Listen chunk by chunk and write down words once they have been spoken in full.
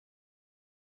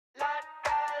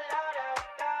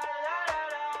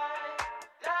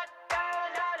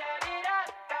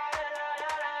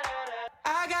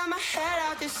my head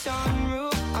out the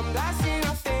sunroof. I'm blasting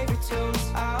our favorite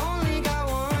tunes. I only got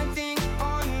one thing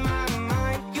on my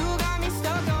mind. You got me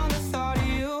stuck on the thought of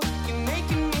you. You're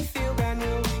making me feel brand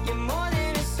new. You're more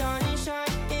than a sunshine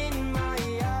in my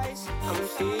eyes. I'm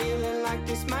feeling like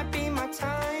this might be my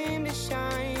time to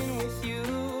shine with you,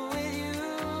 with you,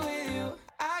 with you.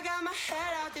 I got my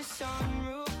head out the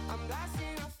sunroof. I'm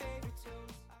blasting our favorite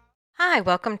tunes. Hi,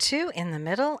 welcome to In the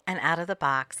Middle and Out of the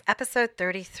Box, episode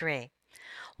 33.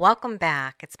 Welcome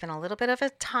back. It's been a little bit of a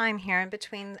time here in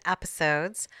between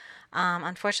episodes.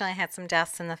 Unfortunately, I had some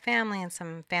deaths in the family and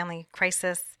some family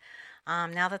crisis.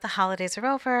 Now that the holidays are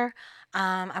over,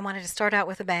 I wanted to start out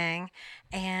with a bang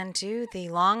and do the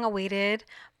long-awaited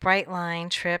Brightline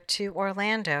trip to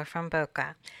Orlando from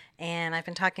Boca. And I've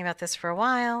been talking about this for a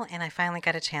while, and I finally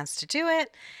got a chance to do it,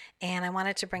 and I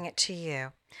wanted to bring it to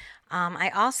you.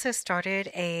 I also started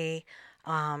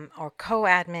or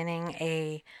co-adminning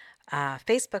a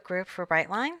Facebook group for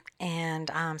Brightline,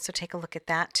 and so take a look at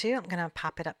that too. I'm going to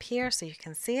pop it up here so you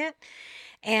can see it,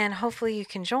 and hopefully you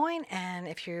can join. And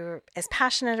if you're as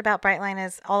passionate about Brightline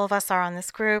as all of us are on this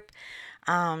group,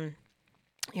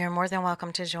 you're more than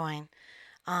welcome to join.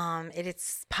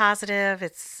 It's positive.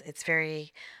 It's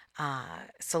very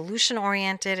solution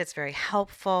oriented. It's very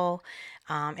helpful.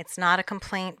 It's not a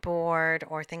complaint board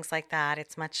or things like that.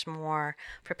 It's much more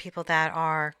for people that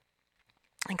are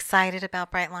excited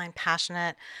about Brightline,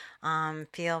 passionate,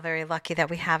 feel very lucky that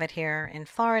we have it here in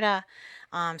Florida.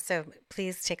 So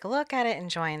please take a look at it and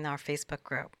join our Facebook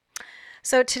group.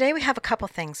 So today we have a couple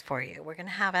things for you. We're going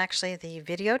to have actually the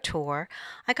video tour.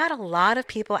 I got a lot of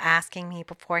people asking me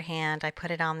beforehand. I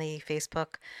put it on the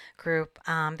Facebook group.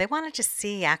 They wanted to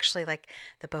see actually like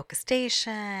the Boca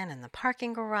station and the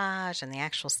parking garage and the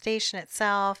actual station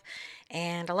itself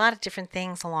and a lot of different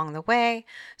things along the way.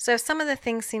 So if some of the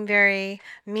things seem very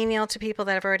menial to people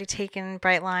that have already taken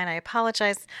Brightline, I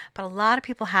apologize, but a lot of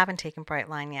people haven't taken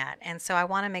Brightline yet. And so I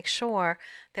want to make sure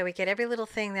that we get every little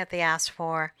thing that they asked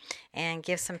for and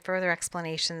give some further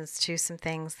explanations to some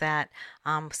things that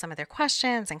some of their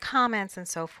questions and comments and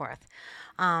so forth.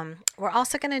 We're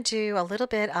also going to do a little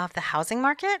bit of the housing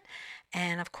market.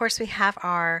 And of course, we have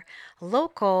our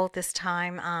local this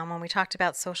time. When we talked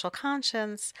about social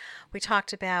conscience, we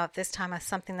talked about this time of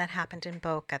something that happened in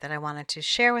Boca that I wanted to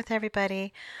share with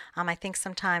everybody. I think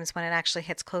sometimes when it actually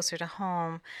hits closer to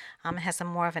home, it has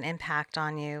more of an impact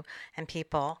on you and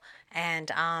people.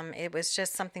 And it was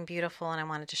just something beautiful, and I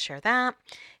wanted to share that.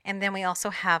 And then we also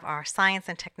have our science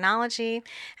and technology.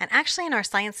 And actually in our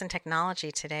science and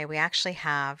technology today, we actually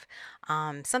have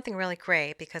something really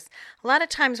great, because a lot of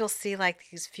times we'll see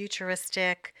like these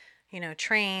futuristic,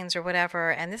 trains or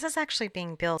whatever, and this is actually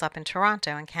being built up in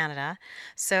Toronto in Canada.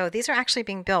 So these are actually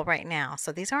being built right now.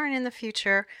 So these aren't in the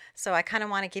future. So I kind of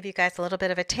want to give you guys a little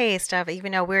bit of a taste of,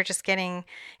 even though we're just getting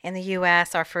in the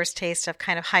U.S. our first taste of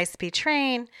kind of high-speed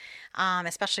train,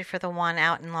 especially for the one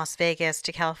out in Las Vegas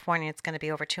to California. It's going to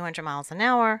be over 200 miles an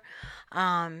hour.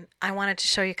 I wanted to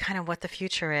show you kind of what the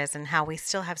future is and how we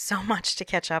still have so much to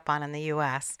catch up on in the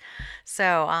U.S.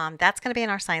 So that's going to be in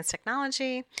our science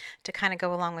technology to kind of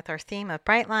go along with our theme of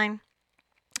Brightline.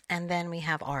 And then we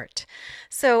have art.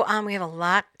 So we have a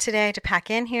lot today to pack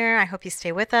in here. I hope you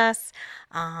stay with us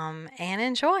and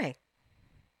enjoy.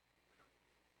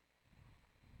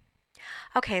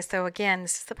 Okay, so again,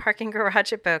 this is the parking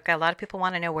garage at Boca. A lot of people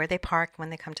want to know where they park when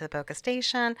they come to the Boca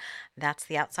station. That's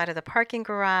the outside of the parking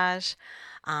garage.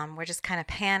 We're just kind of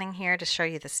panning here to show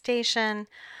you the station.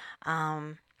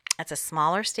 It's a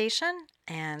smaller station,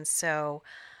 and so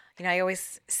I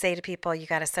always say to people, you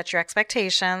got to set your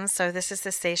expectations. So this is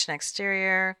the station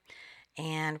exterior,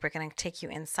 and we're going to take you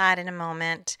inside in a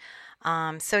moment.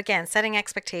 So again, setting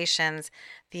expectations.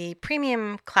 The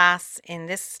premium class in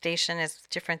this station is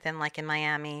different than like in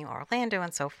Miami or Orlando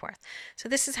and so forth. So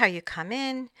this is how you come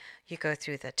in. You go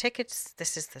through the tickets.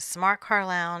 This is the smart car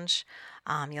lounge.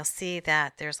 You'll see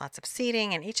that there's lots of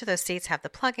seating, and each of those seats have the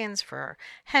plugins for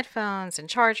headphones and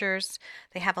chargers.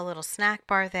 They have a little snack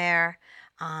bar there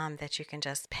that you can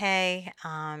just pay.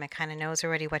 It kind of knows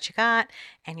already what you got,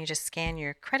 and you just scan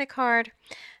your credit card.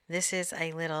 This is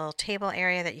a little table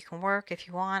area that you can work if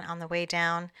you want on the way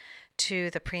down to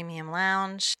the premium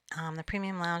lounge. The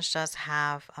premium lounge does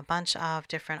have a bunch of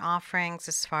different offerings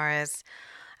as far as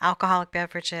alcoholic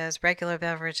beverages, regular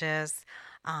beverages.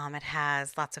 It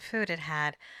has lots of food. It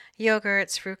had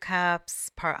yogurts, fruit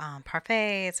cups,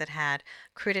 parfaits. It had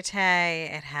crudité.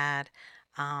 It had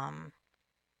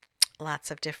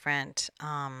lots of different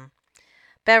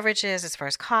beverages as far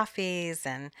as coffees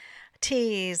and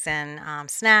teas and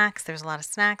snacks. There's a lot of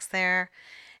snacks there.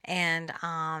 And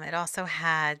it also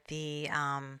had the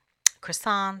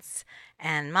croissants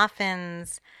and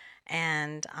muffins,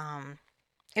 and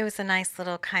it was a nice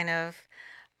little kind of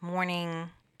morning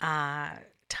uh,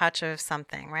 touch of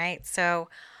something, right? So,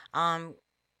 um,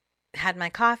 had my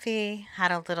coffee,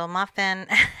 had a little muffin,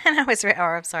 and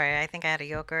or I'm sorry, I think I had a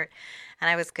yogurt, and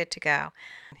I was good to go.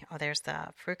 Oh, there's the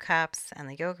fruit cups and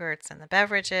the yogurts and the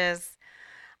beverages.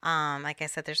 Like I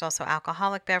said, there's also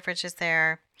alcoholic beverages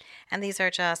there, and these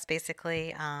are just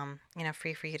basically,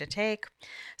 free for you to take.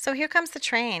 So here comes the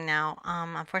train. Now,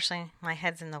 unfortunately, my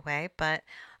head's in the way, but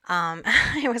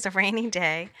it was a rainy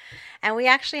day, and we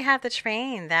actually had the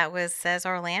train that says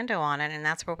Orlando on it, and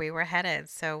that's where we were headed.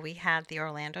 So we had the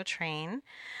Orlando train,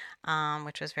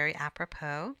 which was very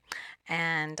apropos.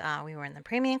 And we were in the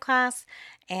premium class.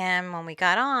 And when we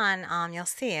got on, you'll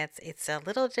see it's a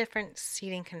little different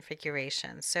seating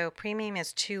configuration. So premium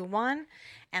is 2-1,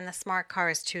 and the smart car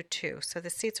is 2-2. So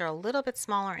the seats are a little bit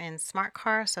smaller in smart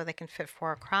car, so they can fit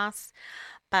 4 across.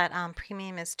 But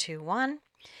premium is 2-1.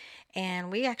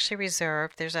 And we actually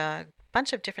reserved. There's a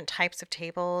bunch of different types of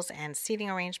tables and seating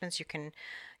arrangements you can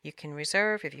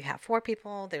reserve. If you have 4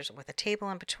 people, there's with a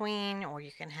table in between, or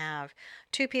you can have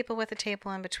 2 people with a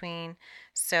table in between.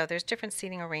 So there's different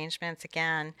seating arrangements.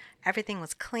 Again, everything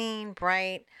was clean,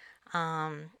 bright,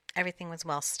 everything was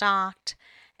well stocked,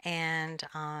 and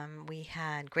we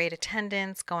had great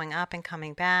attendance going up and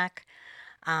coming back.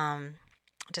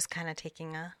 Just kind of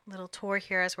taking a little tour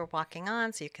here as we're walking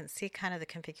on so you can see kind of the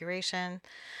configuration.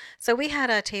 So we had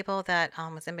a table that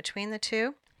was in between the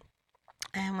 2.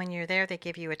 And when you're there, they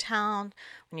give you a towel.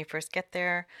 When you first get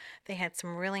there, they had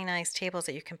some really nice tables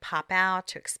that you can pop out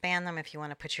to expand them if you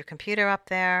want to put your computer up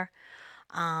there.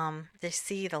 They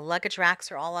see the luggage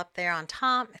racks are all up there on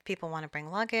top. If people want to bring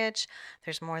luggage,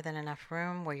 there's more than enough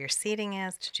room where your seating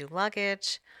is to do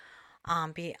luggage.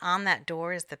 Beyond that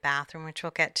door is the bathroom, which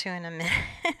we'll get to in a minute.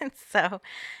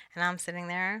 And I'm sitting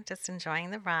there just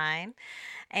enjoying the ride.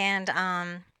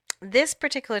 And this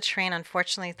particular train,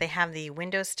 unfortunately, they have the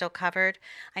windows still covered.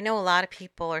 I know a lot of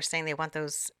people are saying they want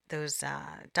those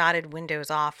dotted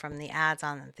windows off from the ads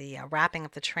on the wrapping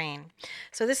of the train.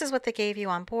 So this is what they gave you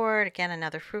on board. Again,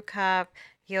 another fruit cup,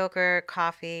 yogurt,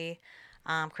 coffee,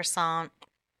 croissant.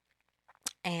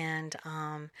 And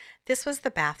this was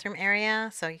the bathroom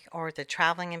area, or the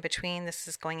traveling in between. This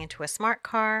is going into a smart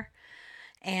car.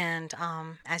 And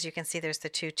as you can see, there's the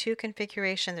 2-2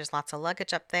 configuration. There's lots of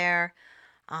luggage up there.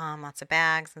 Lots of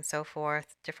bags and so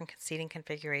forth, different seating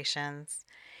configurations.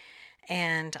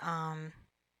 And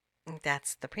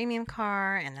that's the premium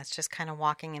car, and that's just kind of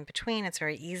walking in between. It's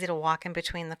very easy to walk in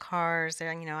between the cars. There,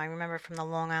 I remember from the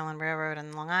Long Island Railroad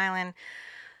in Long Island,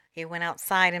 you went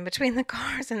outside in between the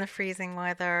cars in the freezing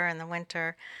weather and the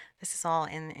winter. This is all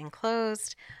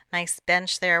enclosed. Nice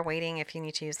bench there waiting if you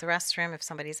need to use the restroom, if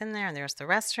somebody's in there, and there's the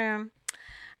restroom.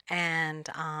 And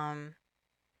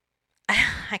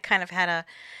I kind of had a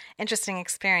interesting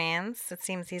experience. It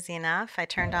seems easy enough. I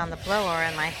turned on the blower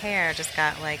and my hair just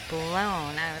got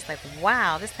blown. I was like,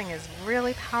 wow, this thing is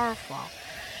really powerful.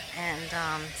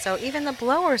 And so even the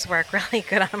blowers work really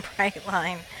good on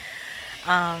Brightline.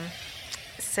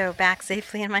 So back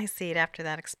safely in my seat after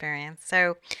that experience.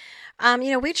 So,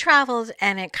 we traveled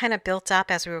and it kind of built up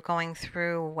as we were going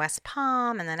through West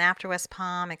Palm. And then after West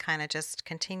Palm, it kind of just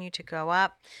continued to go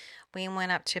up. We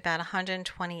went up to about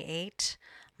 128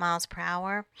 miles per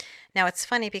hour. Now, it's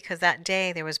funny because that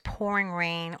day there was pouring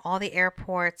rain. All the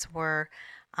airports were,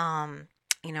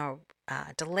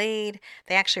 delayed.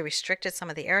 They actually restricted some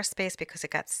of the airspace because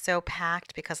it got so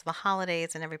packed because of the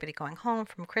holidays and everybody going home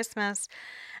from Christmas.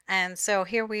 And so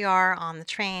here we are on the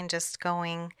train just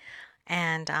going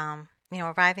and,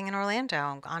 arriving in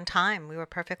Orlando on time. We were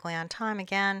perfectly on time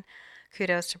again.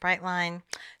 Kudos to Brightline.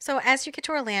 So as you get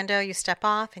to Orlando, you step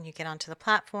off and you get onto the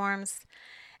platforms.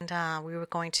 And we were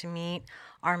going to meet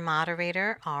our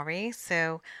moderator, Ari.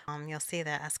 So you'll see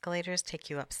the escalators take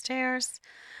you upstairs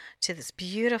to this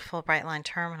beautiful Brightline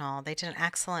terminal. They did an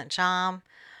excellent job.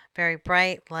 Very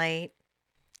bright, light.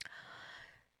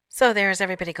 So there's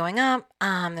everybody going up.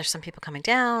 There's some people coming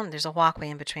down. There's a walkway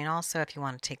in between also if you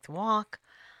want to take the walk.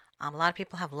 A lot of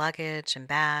people have luggage and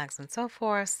bags and so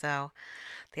forth. So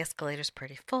the escalator's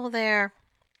pretty full there.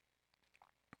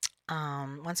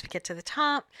 Once we get to the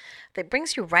top, that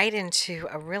brings you right into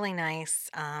a really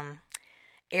nice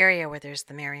area where there's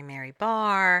the Mary Mary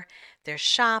bar, there's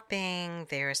shopping,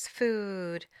 there's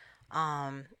food,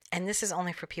 and this is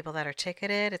only for people that are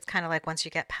ticketed. It's kind of like once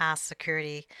you get past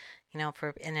security,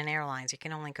 in an airlines, you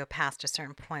can only go past a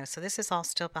certain point. So this is all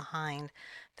still behind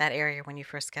that area when you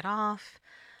first get off.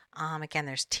 Again,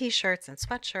 there's t-shirts and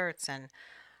sweatshirts, and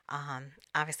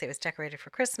obviously it was decorated for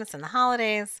Christmas and the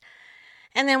holidays.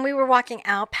 And then we were walking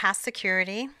out past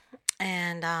security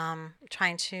and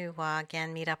trying to,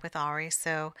 again, meet up with Ari.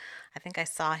 So I think I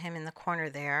saw him in the corner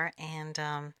there,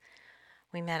 and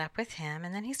we met up with him.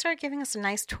 And then he started giving us a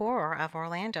nice tour of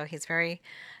Orlando. His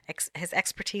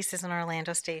expertise is in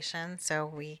Orlando Station, so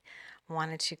we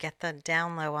wanted to get the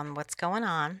down low on what's going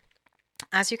on.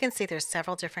 As you can see, there's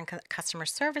several different customer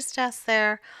service desks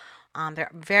there.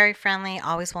 They're very friendly,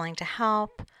 always willing to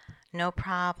help, no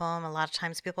problem. A lot of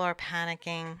times people are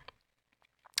panicking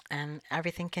and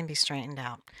everything can be straightened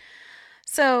out.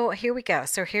 So here we go.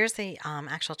 So here's the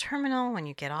actual terminal when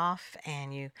you get off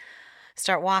and you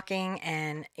start walking.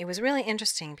 And it was really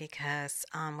interesting because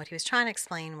what he was trying to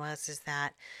explain is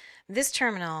that this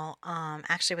terminal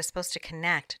actually was supposed to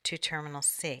connect to Terminal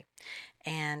C.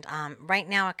 And right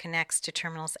now it connects to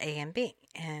terminals A and B.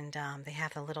 And they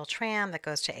have the little tram that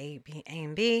goes to A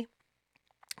and B,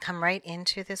 come right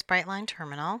into this Brightline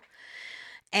terminal.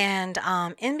 And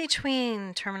in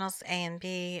between terminals A and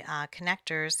B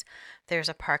connectors, there's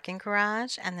a parking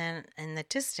garage. And then in the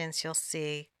distance, you'll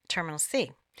see Terminal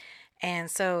C. And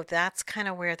so that's kind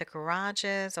of where the garage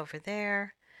is over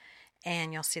there.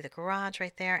 And you'll see the garage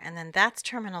right there. And then that's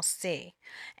Terminal C.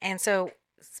 And so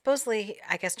supposedly,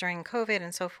 I guess during COVID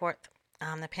and so forth,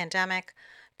 the pandemic,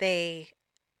 they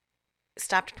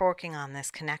stopped working on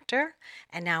this connector,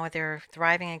 and now they're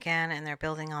thriving again, and they're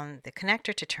building on the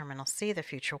connector to Terminal C, the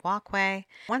future walkway.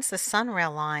 Once the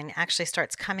Sunrail line actually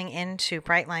starts coming into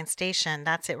Brightline Station,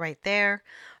 that's it right there.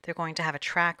 They're going to have a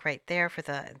track right there for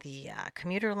the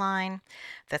commuter line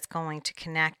that's going to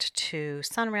connect to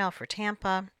Sunrail for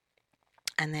Tampa,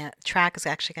 and the track is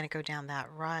actually going to go down that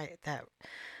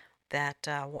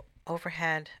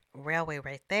overhead railway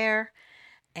right there,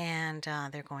 and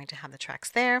they're going to have the tracks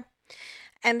there.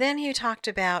 And then you talked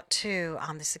about too,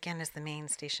 this again is the main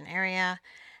station area.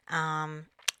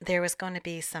 There was going to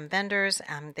be some vendors.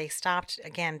 They stopped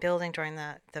again building during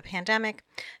the pandemic.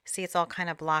 See, it's all kind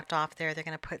of blocked off there. They're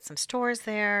going to put some stores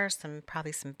there,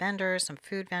 probably some vendors, some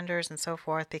food vendors and so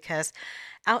forth, because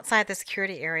outside the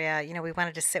security area, we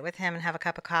wanted to sit with him and have a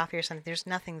cup of coffee or something. There's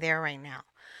nothing there right now.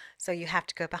 So you have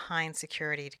to go behind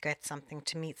security to get something,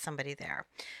 to meet somebody there.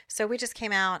 So we just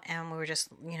came out and we were just,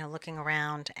 looking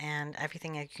around, and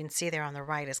everything you can see there on the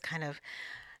right is kind of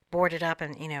boarded up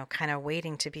and, kind of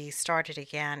waiting to be started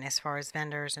again as far as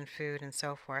vendors and food and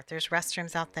so forth. There's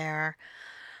restrooms out there.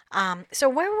 So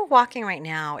where we're walking right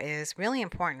now is really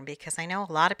important because I know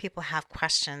a lot of people have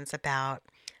questions about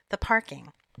the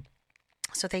parking.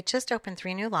 So they just opened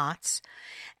 3 new lots,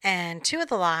 and 2 of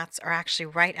the lots are actually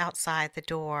right outside the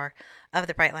door of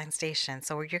the Brightline station.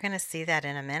 So you're going to see that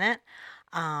in a minute.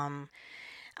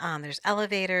 There's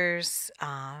elevators,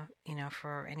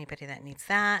 for anybody that needs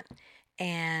that.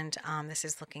 And this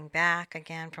is looking back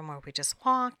again from where we just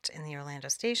walked in the Orlando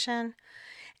station.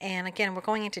 And again, we're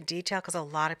going into detail because a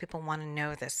lot of people want to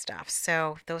know this stuff.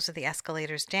 So those are the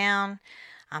escalators down.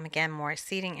 Again, more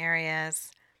seating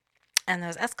areas. And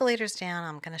those escalators down,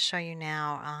 I'm going to show you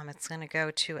now. It's going to go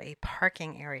to a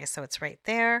parking area. So it's right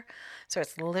there. So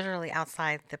it's literally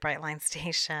outside the Brightline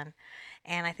station.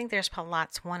 And I think there's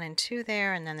lots 1 and 2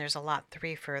 there. And then there's a lot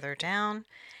 3 further down.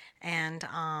 And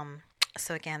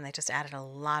so again, they just added a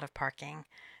lot of parking.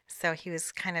 So he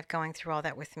was kind of going through all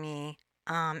that with me.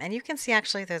 And you can see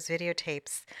actually those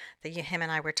videotapes that him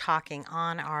and I were talking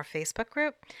on our Facebook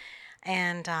group.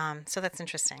 And so that's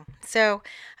interesting. So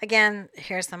again,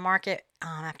 here's the market.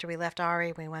 After we left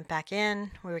Ari, we went back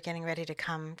in. We were getting ready to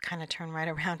kind of turn right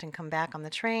around and come back on the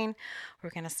train.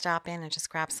 We're going to stop in and just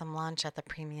grab some lunch at the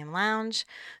Premium Lounge.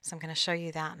 So I'm going to show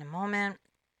you that in a moment.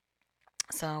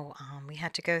 So we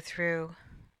had to go through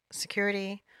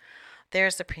security.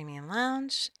 There's the Premium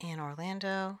Lounge in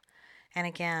Orlando. And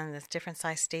again, there's different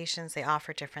size stations. They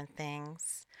offer different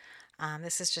things.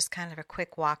 This is just kind of a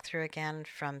quick walkthrough again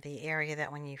from the area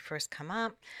that when you first come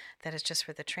up, that is just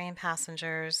for the train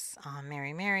passengers,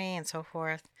 Mary and so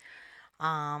forth.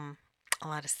 A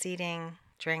lot of seating,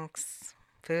 drinks,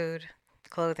 food,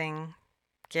 clothing,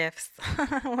 gifts,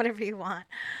 whatever you want.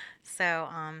 So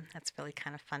that's really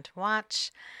kind of fun to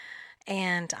watch.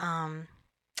 And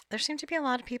there seemed to be a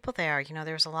lot of people there.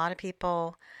 There's a lot of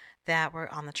people that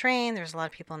were on the train. There's a lot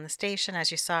of people in the station. As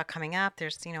you saw coming up,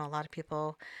 there's, a lot of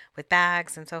people with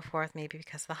bags and so forth, maybe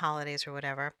because of the holidays or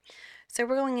whatever. So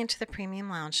we're going into the Premium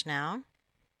Lounge now.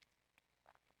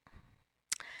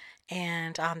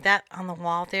 And that on the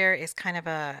wall there is kind of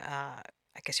I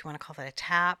guess you want to call that a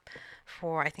tap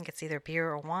for, I think it's either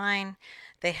beer or wine.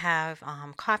 They have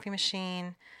coffee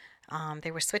machine.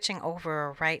 They were switching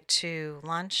over right to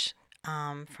lunch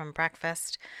from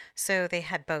breakfast, so they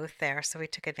had both there, so we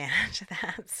took advantage of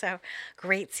that. So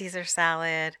great Caesar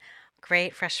salad,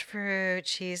 Great fresh fruit,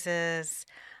 cheeses.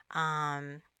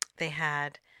 They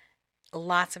had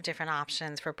lots of different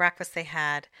options. For breakfast, they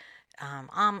had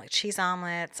cheese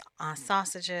omelets,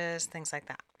 sausages, things like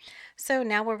that. So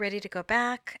now we're ready to go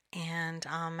back. And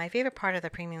my favorite part of the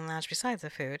premium lounge, besides the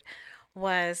food,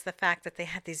 was the fact that they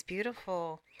had these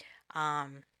beautiful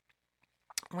um,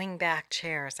 wing back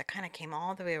chairs that kind of came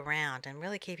all the way around and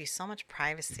really gave you so much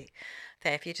privacy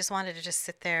that if you just wanted to just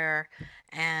sit there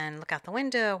and look out the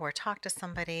window or talk to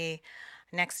somebody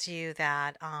next to you,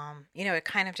 that it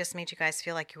kind of just made you guys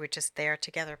feel like you were just there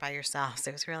together by yourselves.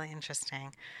 It was really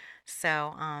interesting.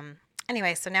 So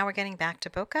anyway, so now we're getting back to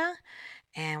Boca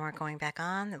and we're going back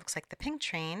on. It looks like the pink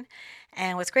train.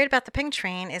 And what's great about the pink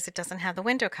train is it doesn't have the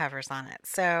window covers on it.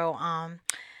 So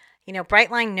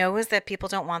Brightline knows that people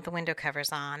don't want the window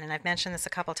covers on, and I've mentioned this a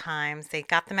couple times. They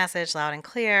got the message loud and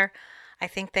clear. I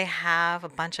think they have a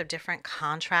bunch of different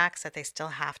contracts that they still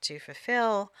have to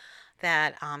fulfill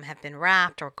that have been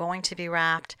wrapped or going to be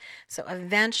wrapped. So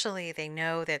eventually they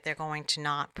know that they're going to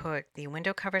not put the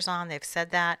window covers on. They've said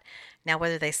that. Now,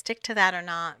 whether they stick to that or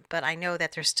not, but I know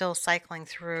that they're still cycling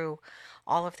through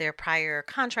all of their prior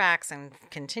contracts and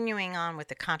continuing on with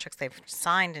the contracts they've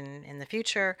signed in the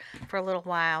future for a little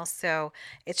while. So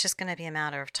it's just going to be a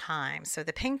matter of time. So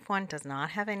the pink one does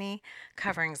not have any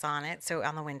coverings on it, so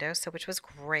on the window, so which was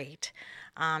great.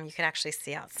 You could actually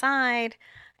see outside,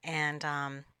 and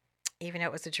even though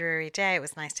it was a dreary day, it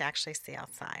was nice to actually see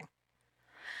outside.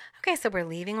 Okay, so we're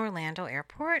leaving Orlando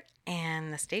Airport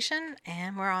and the station,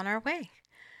 and we're on our way.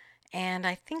 And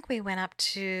I think we went up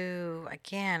to,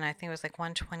 again, I think it was like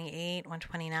 128,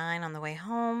 129 on the way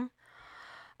home.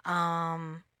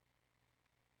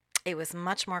 It was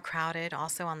much more crowded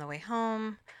also on the way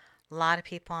home. A lot of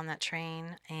people on that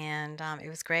train, and it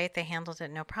was great. They handled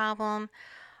it no problem.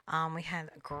 We had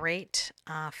great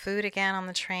food again on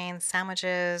the train,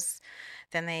 sandwiches.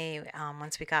 Then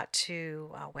once we got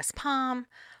to West Palm,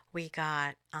 we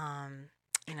got,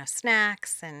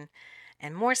 snacks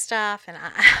and more stuff, and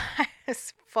I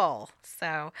was full.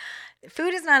 So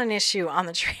food is not an issue on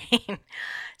the train.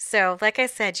 So like I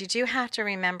said, you do have to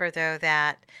remember, though,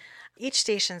 that each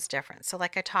station's different. So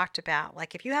like I talked about,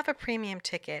 like if you have a premium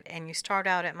ticket and you start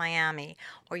out at Miami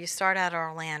or you start out at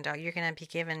Orlando, you're going to be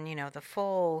given, the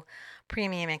full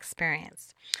premium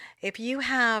experience. If you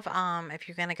have, if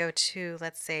you're going to go to,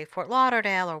 let's say, Fort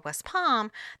Lauderdale or West Palm,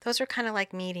 those are kind of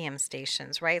like medium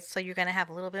stations, right? So you're going to have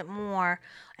a little bit more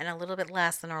and a little bit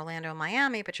less than Orlando and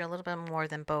Miami, but you're a little bit more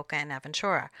than Boca and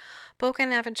Aventura. Boca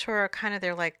and Aventura are kind of,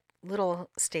 they're like little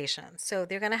stations. So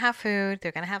they're going to have food,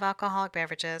 they're going to have alcoholic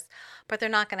beverages, but they're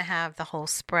not going to have the whole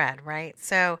spread, right?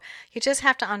 So you just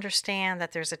have to understand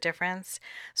that there's a difference.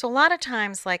 So a lot of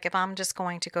times, like if I'm just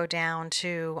going to go down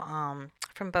to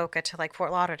from Boca to like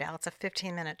Fort Lauderdale, it's a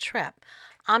 15-minute trip.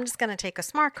 I'm just going to take a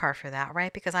smart car for that,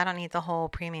 right? Because I don't need the whole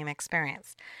premium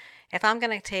experience. If I'm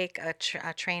going to take a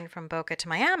train from Boca to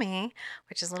Miami,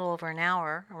 which is a little over an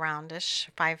hour around-ish,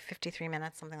 53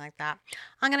 minutes, something like that,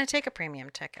 I'm going to take a premium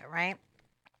ticket, right?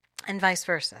 And vice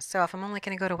versa. So if I'm only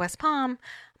going to go to West Palm,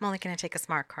 I'm only going to take a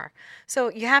smart car. So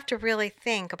you have to really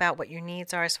think about what your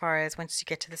needs are as far as once you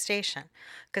get to the station.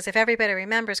 Because if everybody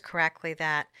remembers correctly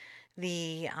that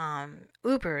the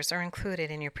Ubers are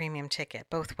included in your premium ticket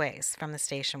both ways from the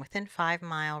station within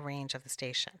 5-mile range of the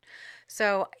station.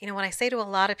 So, what I say to a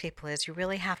lot of people is you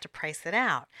really have to price it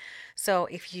out. So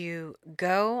if you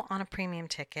go on a premium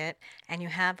ticket and you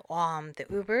have the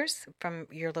Ubers from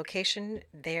your location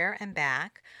there and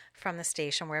back from the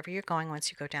station, wherever you're going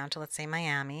once you go down to, let's say,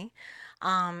 Miami,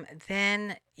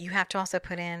 then you have to also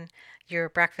put in your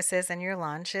breakfasts and your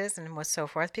lunches and so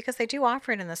forth, because they do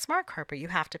offer it in the smart card, but you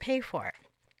have to pay for it.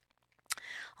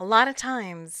 A lot of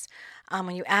times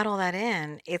when you add all that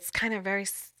in, it's kind of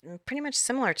pretty much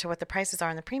similar to what the prices are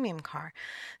in the premium car.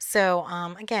 So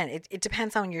again, it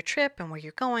depends on your trip and where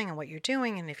you're going and what you're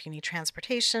doing, and if you need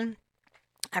transportation.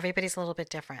 Everybody's a little bit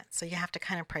different, so you have to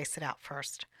kind of price it out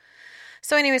first.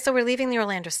 So anyway, so we're leaving the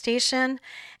Orlando station,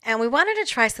 and we wanted to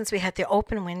try, since we had the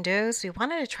open windows, we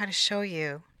wanted to try to show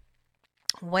you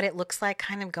what it looks like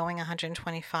kind of going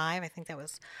 125. I think that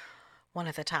was one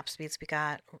of the top speeds we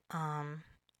got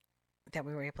that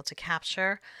we were able to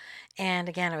capture. And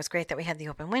again, it was great that we had the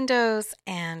open windows.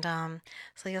 And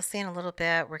so you'll see in a little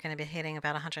bit, we're going to be hitting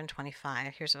about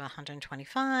 125. Here's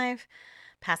 125,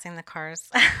 passing the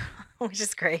cars, which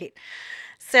is great.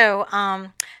 So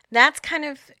that's kind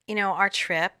of, our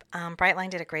trip. Brightline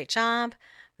did a great job.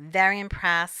 Very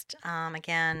impressed.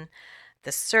 Again,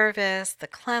 the service, the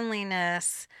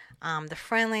cleanliness, the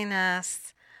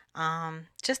friendliness,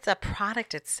 Just the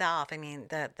product itself. I mean,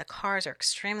 the cars are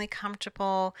extremely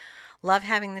comfortable. Love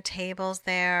having the tables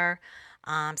there.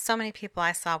 So many people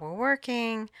I saw were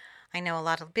working. I know a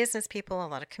lot of business people, a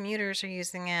lot of commuters are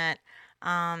using it.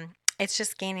 It's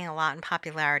just gaining a lot in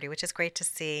popularity, which is great to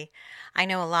see. I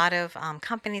know a lot of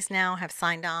companies now have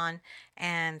signed on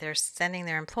and they're sending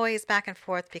their employees back and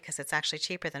forth because it's actually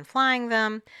cheaper than flying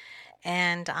them.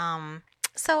 And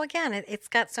so again, it's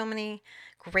got so many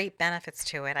great benefits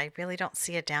to it. I really don't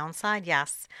see a downside.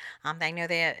 Yes, I know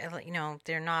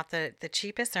they're not the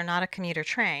cheapest. They're not a commuter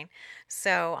train.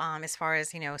 So as far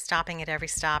as stopping at every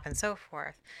stop and so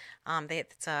forth,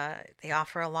 they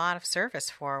offer a lot of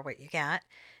service for what you get.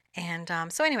 And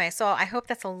so anyway, so I hope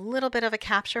that's a little bit of a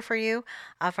capture for you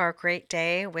of our great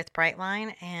day with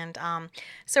Brightline. And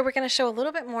so we're going to show a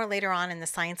little bit more later on in the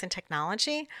science and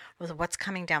technology with what's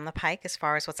coming down the pike as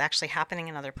far as what's actually happening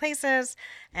in other places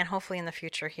and hopefully in the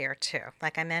future here too.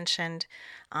 Like I mentioned,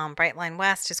 Brightline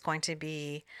West is going to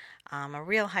be a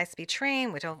real high-speed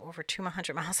train with over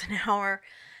 200 miles an hour.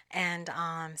 And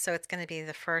so it's going to be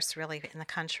the first really in the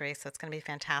country. So it's going to be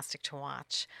fantastic to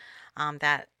watch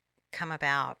that come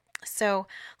about. So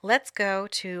let's go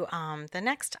to the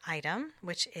next item,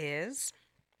 which is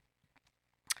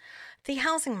the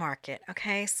housing market.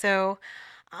 Okay, so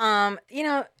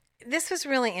this was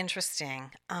really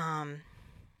interesting. In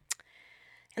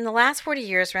the last 40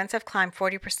 years, rents have climbed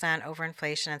 40% over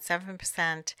inflation and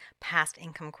 7% past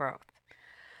income growth.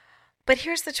 But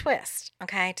here's the twist,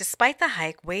 okay? Despite the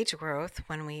hike, wage growth,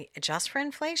 when we adjust for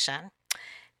inflation,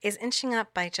 is inching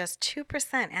up by just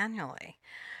 2% annually.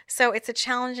 So it's a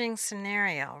challenging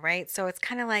scenario, right? So it's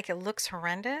kind of like it looks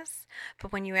horrendous,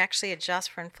 but when you actually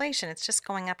adjust for inflation, it's just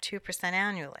going up 2%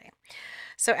 annually.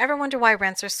 So ever wonder why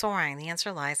rents are soaring? The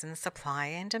answer lies in the supply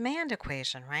and demand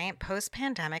equation, right?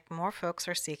 Post-pandemic, more folks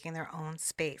are seeking their own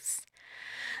space.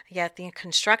 Yet the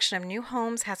construction of new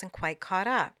homes hasn't quite caught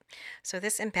up. So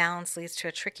this imbalance leads to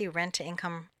a tricky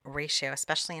rent-to-income ratio,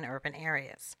 especially in urban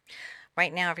areas.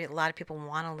 Right now, a lot of people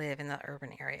want to live in the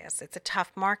urban areas. It's a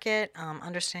tough market.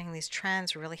 Understanding these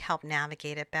trends really help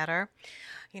navigate it better.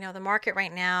 The market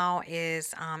right now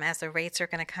is, as the rates are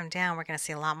going to come down, we're going to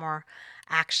see a lot more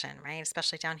action, right?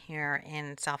 Especially down here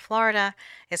in South Florida,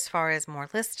 as far as more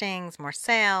listings, more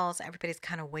sales. Everybody's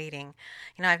kind of waiting.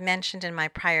 I've mentioned in my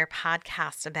prior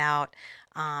podcast about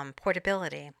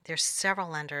portability. There's several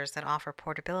lenders that offer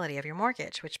portability of your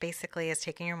mortgage, which basically is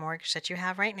taking your mortgage that you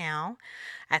have right now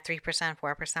at 3%,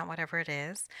 4%, whatever it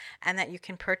is, and that you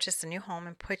can purchase a new home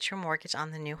and put your mortgage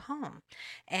on the new home.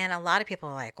 And a lot of people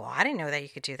are like, well, I didn't know that you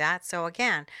could do that. So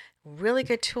again, really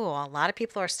good tool. A lot of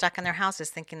people are stuck in their houses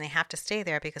thinking they have to stay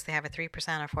there because they have a 3%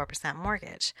 or 4%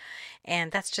 mortgage.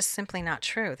 And that's just simply not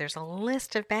true. There's a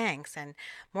list of banks and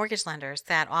mortgage lenders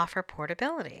that offer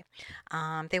portability.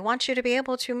 They want you to be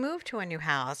able to move to a new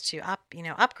house, to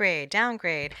upgrade,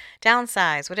 downgrade,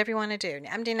 downsize, whatever you want to do,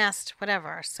 empty nest,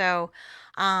 whatever. So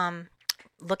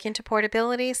look into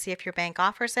portability, see if your bank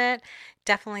offers it.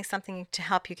 Definitely something to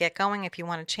help you get going if you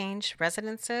want to change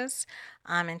residences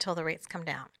until the rates come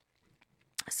down.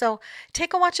 So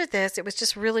take a watch at this. It was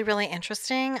just really, really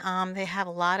interesting. They have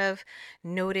a lot of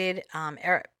noted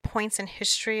points in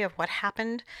history of what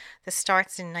happened. This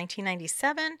starts in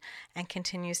 1997 and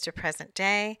continues to present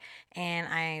day.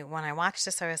 And when I watched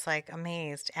this, I was like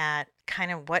amazed at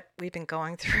kind of what we've been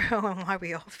going through and why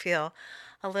we all feel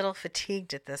a little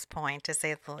fatigued at this point, to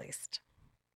say the least.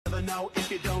 Never know if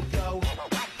you don't go.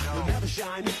 You'll never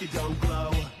shine if you don't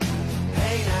glow.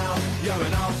 Hey now, you're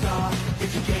an all-star.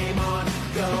 Get your game on,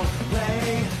 go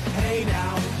play. Hey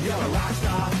now, you're a rock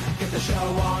star. Get the show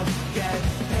on, get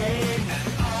paid.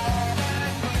 All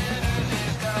that glitters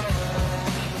is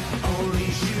gold.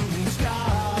 Only shooting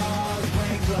stars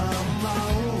break the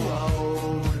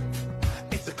mold.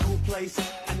 It's a cool place,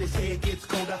 and they say it gets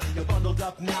colder. You're bundled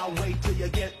up now, wait till you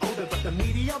get older. But the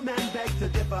media man begs to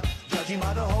differ. Judging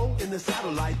by the hole in the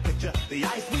satellite picture, the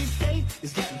ice we skate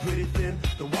is getting pretty thin.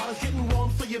 The water's getting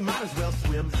warm, so you might as well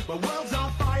swim. My world's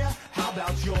on fire, how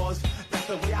about yours? That's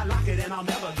the way I like it, and I'll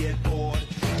never get bored.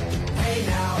 Hey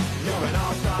now, you're an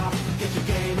all-star. Get your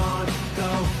game on,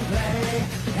 go play.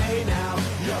 Hey now,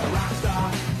 you're a rock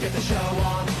star. Get the show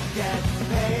on, get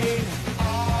paid.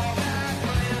 All that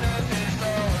glitters is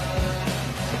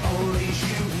gold. Only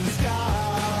shooting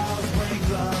stars break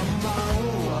the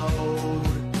mold.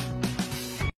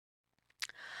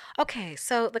 Okay,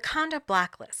 so the Condo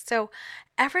Blacklist. So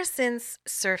ever since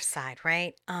Surfside,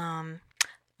 right?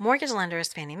 Mortgage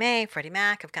lenders, Fannie Mae, Freddie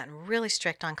Mac, have gotten really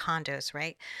strict on condos,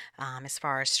 right? As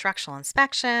far as structural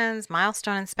inspections,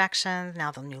 milestone inspections.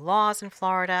 Now the new laws in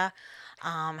Florida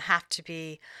have to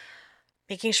be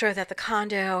making sure that the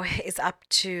condo is up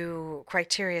to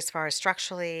criteria as far as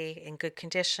structurally in good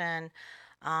condition.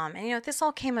 And this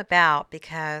all came about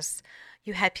because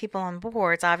you had people on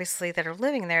boards, obviously, that are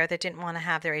living there that didn't want to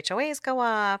have their HOAs go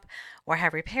up or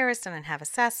have repairs done and have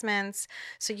assessments.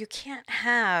 So you can't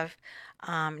have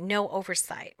no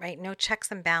oversight, right? No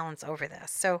checks and balance over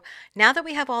this. So now that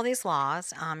we have all these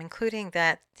laws, including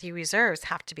that the reserves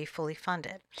have to be fully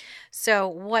funded. So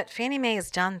what Fannie Mae has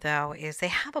done, though, is they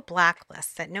have a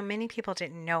blacklist that many people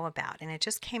didn't know about, and it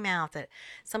just came out that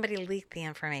somebody leaked the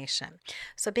information.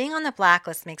 So being on the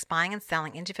blacklist makes buying and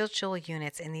selling individual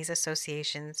units in these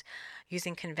associations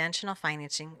using conventional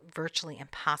financing virtually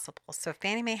impossible. So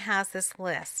Fannie Mae has this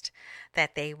list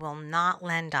that they will not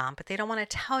lend on, but they don't want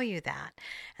to tell you that.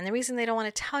 And the reason they don't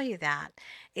want to tell you that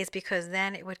is because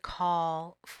then it would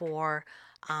call for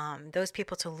those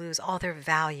people to lose all their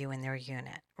value in their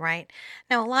unit, right?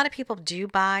 Now, a lot of people do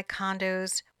buy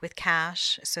condos with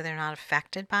cash, so they're not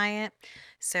affected by it.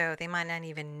 So they might not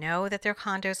even know that their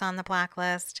condo's on the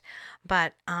blacklist.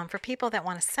 But for people that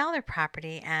want to sell their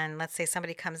property, and let's say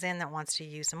somebody comes in that wants to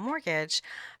use a mortgage,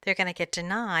 they're going to get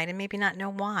denied and maybe not know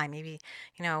why. Maybe,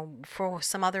 for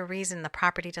some other reason, the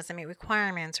property doesn't meet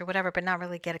requirements or whatever, but not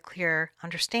really get a clear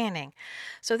understanding.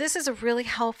 So this is a really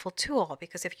helpful tool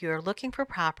because if you're looking for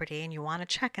property and you want to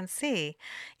check and see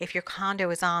if your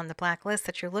condo is on the blacklist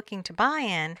that you're looking to buy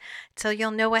in, so you'll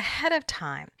know ahead of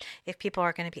time if people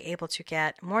are going to be able to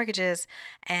get mortgages,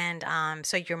 and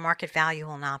so your market value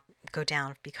will not go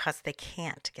down because they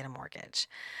can't get a mortgage.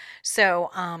 So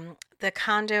the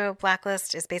condo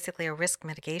blacklist is basically a risk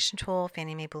mitigation tool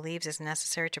Fannie Mae believes is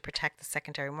necessary to protect the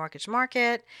secondary mortgage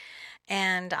market.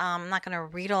 And I'm not going to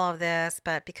read all of this,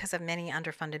 but because of many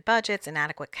underfunded budgets,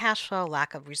 inadequate cash flow,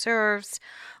 lack of reserves,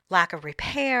 lack of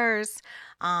repairs,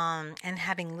 and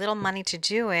having little money to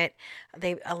do it,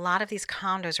 a lot of these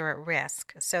condos are at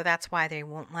risk. So that's why they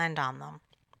won't lend on them.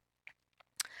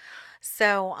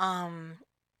 So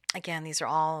again, these are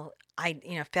all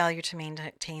failure to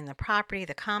maintain the property,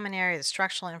 the common area, the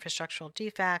structural and infrastructural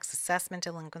defects, assessment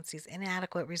delinquencies,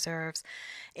 inadequate reserves,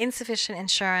 insufficient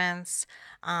insurance.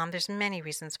 There's many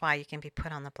reasons why you can be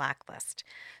put on the blacklist.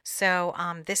 So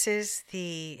this is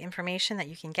the information that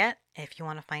you can get if you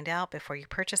want to find out before you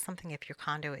purchase something, if your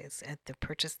condo is at the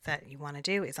purchase that you want to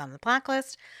do is on the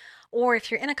blacklist. Or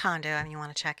if you're in a condo and you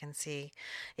want to check and see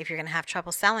if you're going to have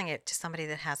trouble selling it to somebody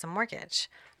that has a mortgage,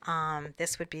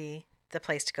 this would be the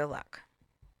place to go look.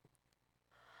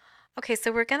 Okay,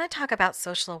 so we're going to talk about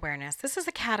social awareness. This is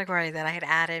a category that I had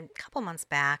added a couple months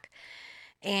back.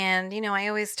 And, I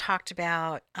always talked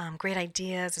about great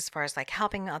ideas as far as like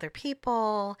helping other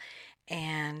people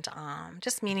and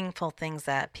just meaningful things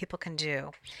that people can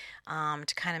do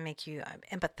to kind of make you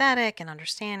empathetic and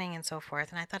understanding and so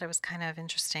forth. And I thought it was kind of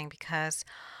interesting because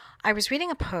I was reading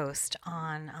a post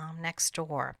on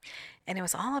Nextdoor, and it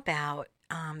was all about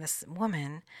this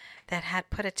woman that had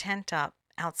put a tent up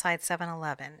outside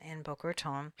 7-Eleven in Boca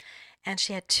Raton, and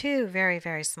she had two very,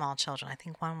 very small children. I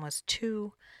think one was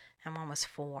 2 and one was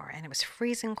 4, and it was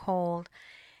freezing cold.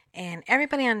 And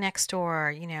everybody on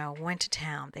Nextdoor, went to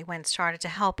town. They started to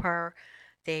help her.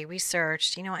 They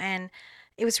researched, and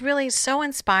it was really so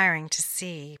inspiring to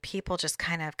see people just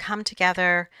kind of come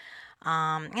together.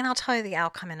 And I'll tell you the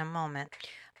outcome in a moment.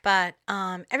 But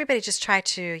everybody just tried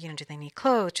to, do they need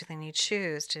clothes? Do they need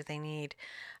shoes? Do they need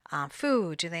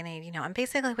food? Do they need, and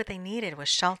basically what they needed was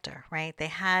shelter, right? They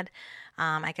had,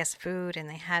 I guess, food, and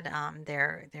they had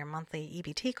their monthly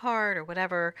EBT card or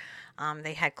whatever.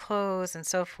 They had clothes and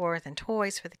so forth and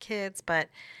toys for the kids, but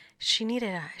she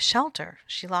needed a shelter.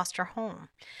 She lost her home.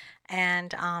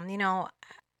 And,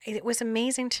 it was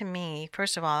amazing to me.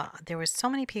 First of all, there was so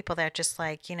many people that just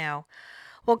like,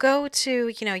 well, go to,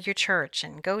 your church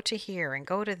and go to here and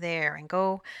go to there and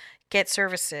go get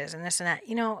services and this and that.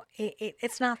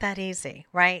 It's not that easy,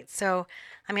 right? So,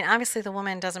 I mean, obviously the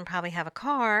woman doesn't probably have a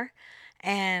car.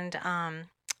 And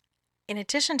in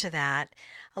addition to that,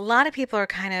 a lot of people are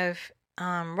kind of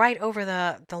right over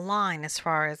the line as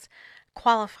far as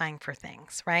qualifying for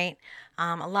things, right?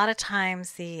 A lot of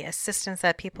times the assistance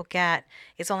that people get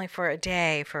is only for a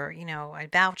day, for, a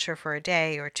voucher for a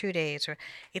day or 2 days, or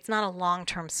it's not a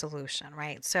long-term solution,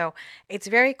 right? So it's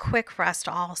very quick for us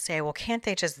to all say, well, can't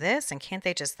they just this and can't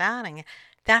they just that? And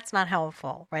that's not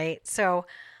helpful, right? So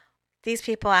these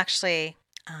people actually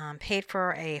paid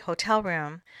for a hotel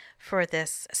room for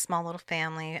this small little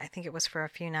family. I think it was for a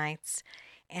few nights.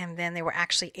 And then they were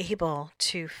actually able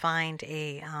to find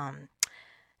a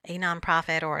a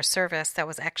nonprofit or a service that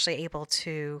was actually able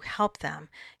to help them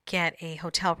get a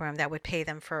hotel room that would pay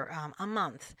them for a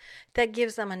month. That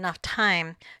gives them enough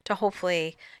time to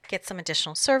hopefully get some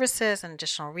additional services and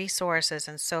additional resources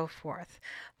and so forth.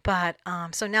 But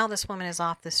so now this woman is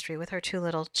off the street with her 2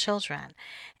 little children.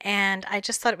 And I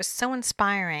just thought it was so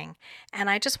inspiring. And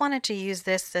I just wanted to use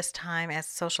this time as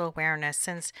social awareness,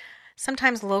 since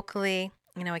sometimes locally,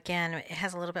 again, it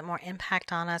has a little bit more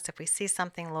impact on us if we see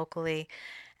something locally.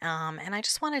 And I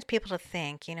just wanted people to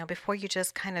think, before you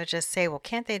just kind of just say, well,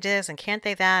 can't they this and can't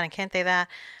they that and can't they that?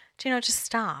 Just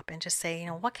stop and just say,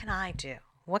 what can I do?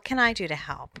 What can I do to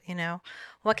help?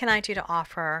 What can I do to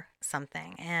offer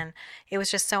something? And it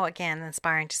was just so, again,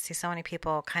 inspiring to see so many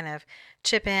people kind of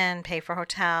chip in, pay for a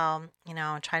hotel,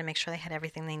 and try to make sure they had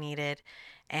everything they needed.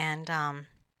 And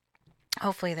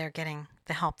hopefully they're getting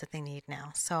the help that they need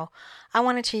now. So I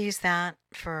wanted to use that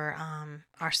for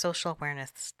our social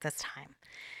awareness this time.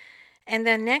 And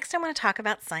then next I want to talk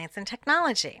about science and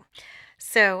technology.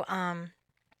 So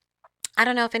I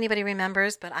don't know if anybody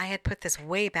remembers, but I had put this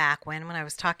way back when I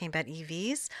was talking about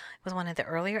EVs. It was one of the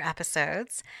earlier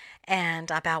episodes,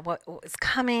 and about what was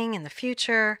coming in the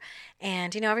future.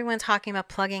 And, everyone's talking about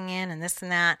plugging in and this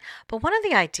and that. But one of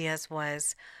the ideas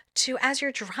was to, as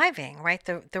you're driving, right,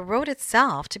 the road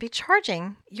itself, to be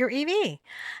charging your EV.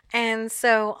 And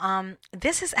so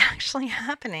this is actually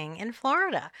happening in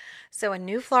Florida. So a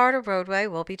new Florida roadway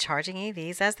will be charging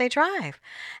EVs as they drive.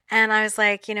 And I was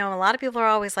like, a lot of people are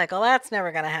always like, oh, that's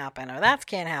never going to happen, or that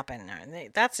can't happen. Or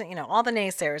that's, all the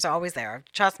naysayers are always there.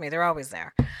 Trust me, they're always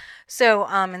there. So,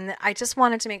 and I just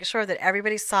wanted to make sure that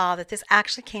everybody saw that this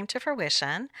actually came to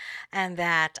fruition, and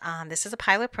that this is a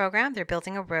pilot program. They're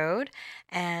building a road,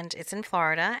 and it's in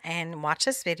Florida. And watch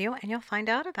this video, and you'll find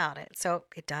out about it. So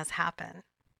it does happen.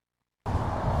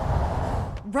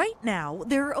 Right now,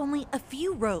 there are only a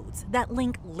few roads that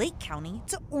link Lake County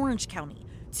to Orange County,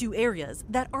 2 areas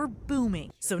that are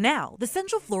booming. So now, the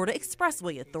Central Florida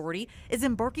Expressway Authority is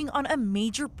embarking on a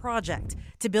major project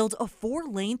to build a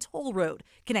 4-lane toll road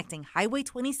connecting Highway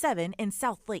 27 in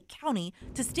South Lake County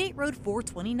to State Road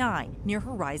 429 near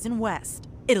Horizon West.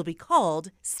 It'll be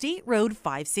called State Road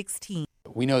 516.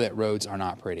 We know that roads are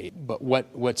not pretty, but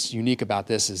what's unique about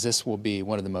this is this will be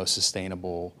one of the most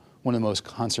sustainable, one of the most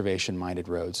conservation-minded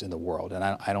roads in the world, and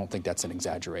I don't think that's an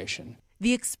exaggeration.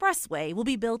 The expressway will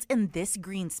be built in this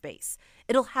green space.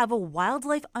 It'll have a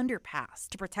wildlife underpass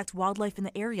to protect wildlife in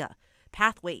the area,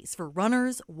 pathways for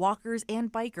runners, walkers,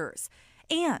 and bikers,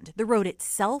 and the road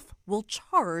itself will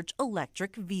charge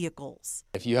electric vehicles.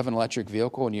 If you have an electric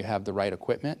vehicle and you have the right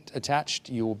equipment attached,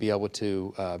 you will be able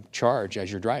to charge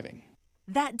as you're driving.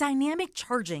 That dynamic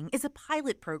charging is a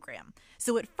pilot program,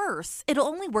 so at first, it'll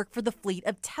only work for the fleet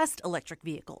of test electric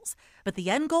vehicles. But the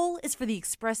end goal is for the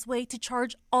expressway to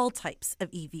charge all types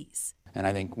of EVs. And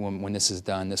I think when this is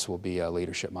done, this will be a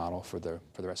leadership model for the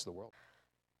rest of the world.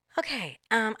 Okay,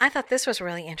 I thought this was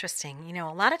really interesting.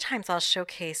 A lot of times I'll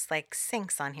showcase like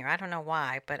sinks on here. I don't know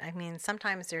why, but I mean,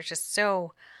 sometimes they're just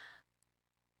so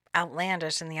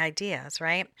outlandish in the ideas,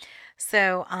 right?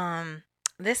 So,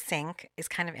 this sink is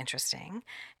kind of interesting.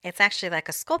 It's actually like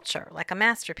a sculpture, like a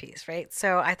masterpiece, right?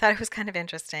 So I thought it was kind of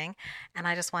interesting, and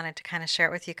I just wanted to kind of share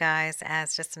it with you guys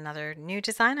as just another new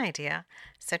design idea.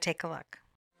 So take a look.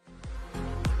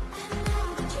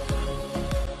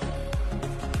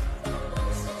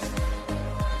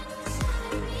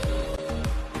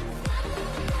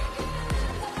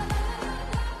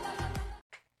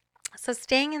 So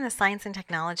staying in the science and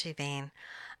technology vein,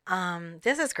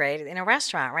 this is great in a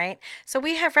restaurant, right? So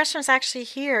we have restaurants actually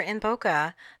here in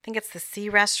Boca. I think it's the C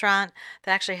restaurant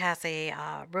that actually has a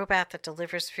robot that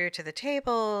delivers food to the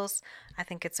tables. I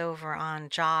think it's over on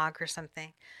Jog or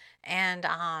something. And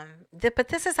but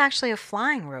this is actually a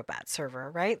flying robot server,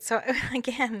 right? So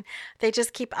again, they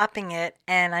just keep upping it,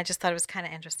 and I just thought it was kind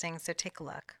of interesting. So take a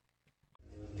look.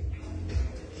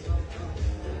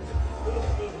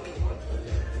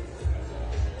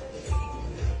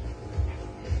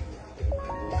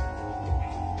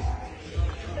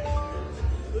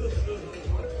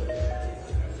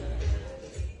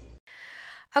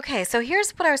 Okay, so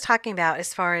here's what I was talking about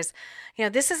as far as,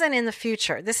 this isn't in the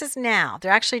future. This is now.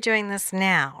 They're actually doing this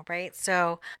now, right?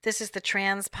 So this is the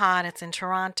TransPod. It's in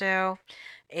Toronto.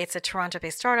 It's a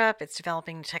Toronto-based startup. It's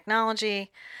developing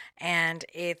technology, and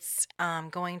it's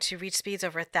going to reach speeds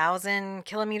over 1,000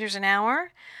 kilometers an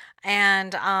hour.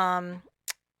 And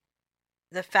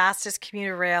the fastest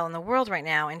commuter rail in the world right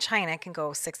now in China can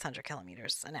go 600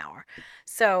 kilometers an hour.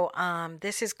 So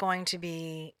this is going to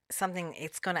be something,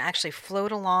 it's going to actually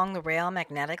float along the rail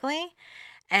magnetically,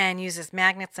 and uses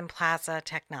magnets and plasma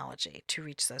technology to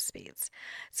reach those speeds.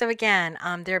 So again,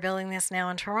 they're building this now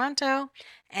in Toronto,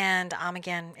 and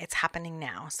again, it's happening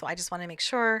now. So I just want to make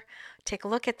sure, take a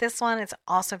look at this one. It's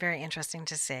also very interesting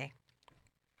to see.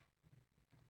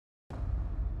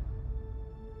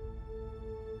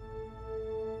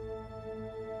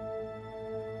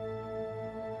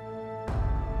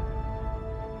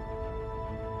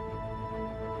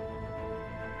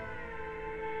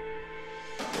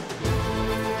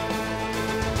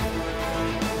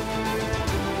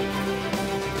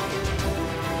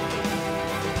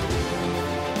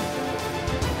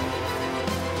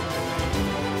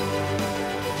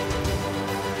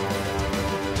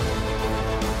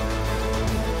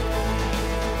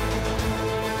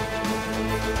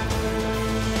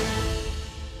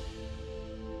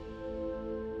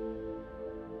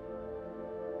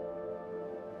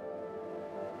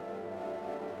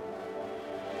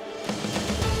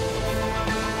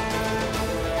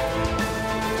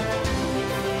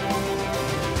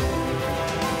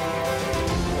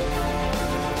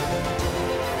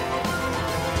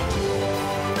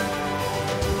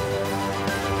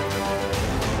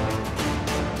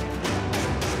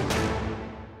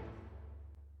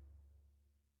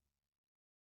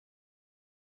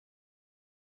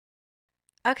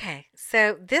 Okay,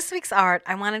 so this week's art,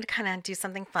 I wanted to kind of do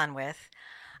something fun with.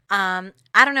 I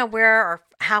don't know where or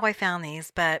how I found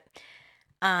these, but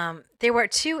there were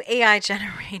two AI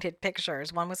generated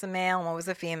pictures. One was a male and one was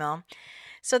a female.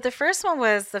 So the first one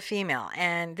was the female,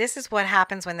 and this is what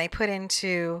happens when they put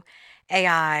into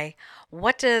AI,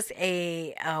 what does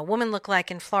a woman look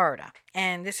like in Florida?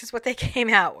 And this is what they came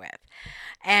out with.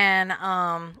 And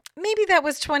maybe that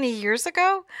was 20 years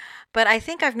ago, but I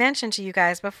think I've mentioned to you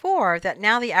guys before that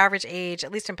now the average age,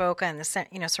 at least in Boca and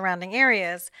the surrounding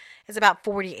areas, is about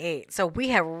 48. So we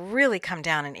have really come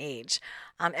down in age.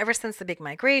 Ever since the big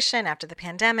migration after the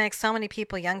pandemic, so many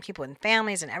people, young people and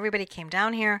families, and everybody came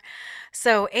down here.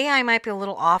 So AI might be a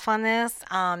little off on this.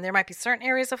 There might be certain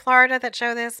areas of Florida that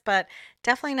show this, but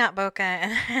definitely not Boca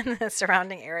and the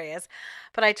surrounding areas.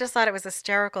 But I just thought it was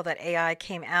hysterical that AI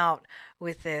came out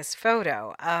with this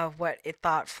photo of what it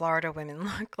thought Florida women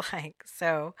look like.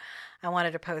 So I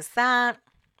wanted to post that.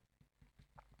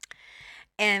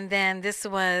 And then this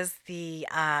was the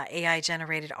AI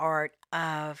generated art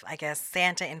of, I guess,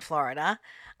 Santa in Florida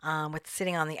with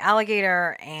sitting on the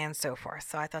alligator and so forth.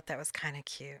 So I thought that was kind of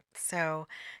cute. So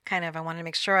kind of I wanted to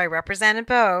make sure I represented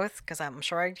both because I'm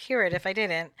sure I'd hear it if I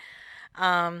didn't.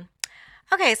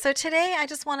 Okay, so today I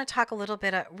just want to talk a little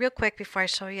bit real quick before I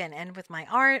show you and end with my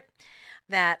art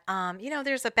that,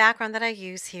 there's a background that I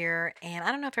use here, and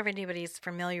I don't know if everybody's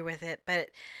familiar with it, but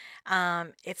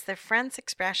it's the French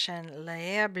expression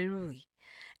l'heure bleue,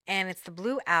 and it's the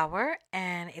blue hour,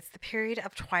 and it's the period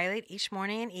of twilight each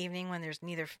morning and evening when there's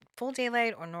neither full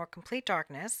daylight or nor complete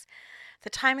darkness. The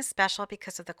time is special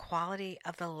because of the quality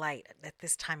of the light at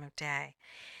this time of day.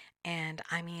 And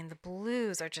I mean, the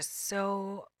blues are just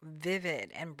so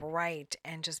vivid and bright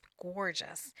and just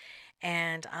gorgeous.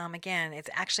 And again, it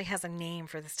actually has a name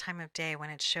for this time of day when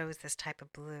it shows this type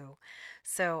of blue.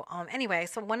 So anyway,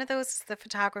 so one of those, the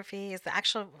photography is the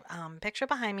actual picture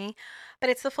behind me, but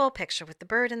it's the full picture with the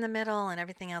bird in the middle and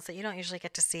everything else that you don't usually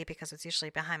get to see because it's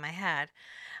usually behind my head.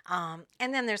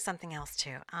 And then there's something else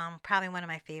too, probably one of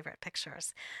my favorite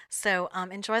pictures. So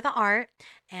enjoy the art,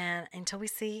 and until we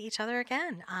see each other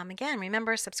again. Again,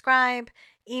 remember, subscribe,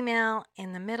 email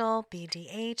in the middle,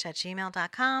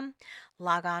 bdh@gmail.com.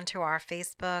 Log on to our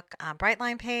Facebook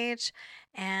Brightline page,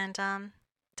 and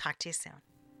talk to you soon.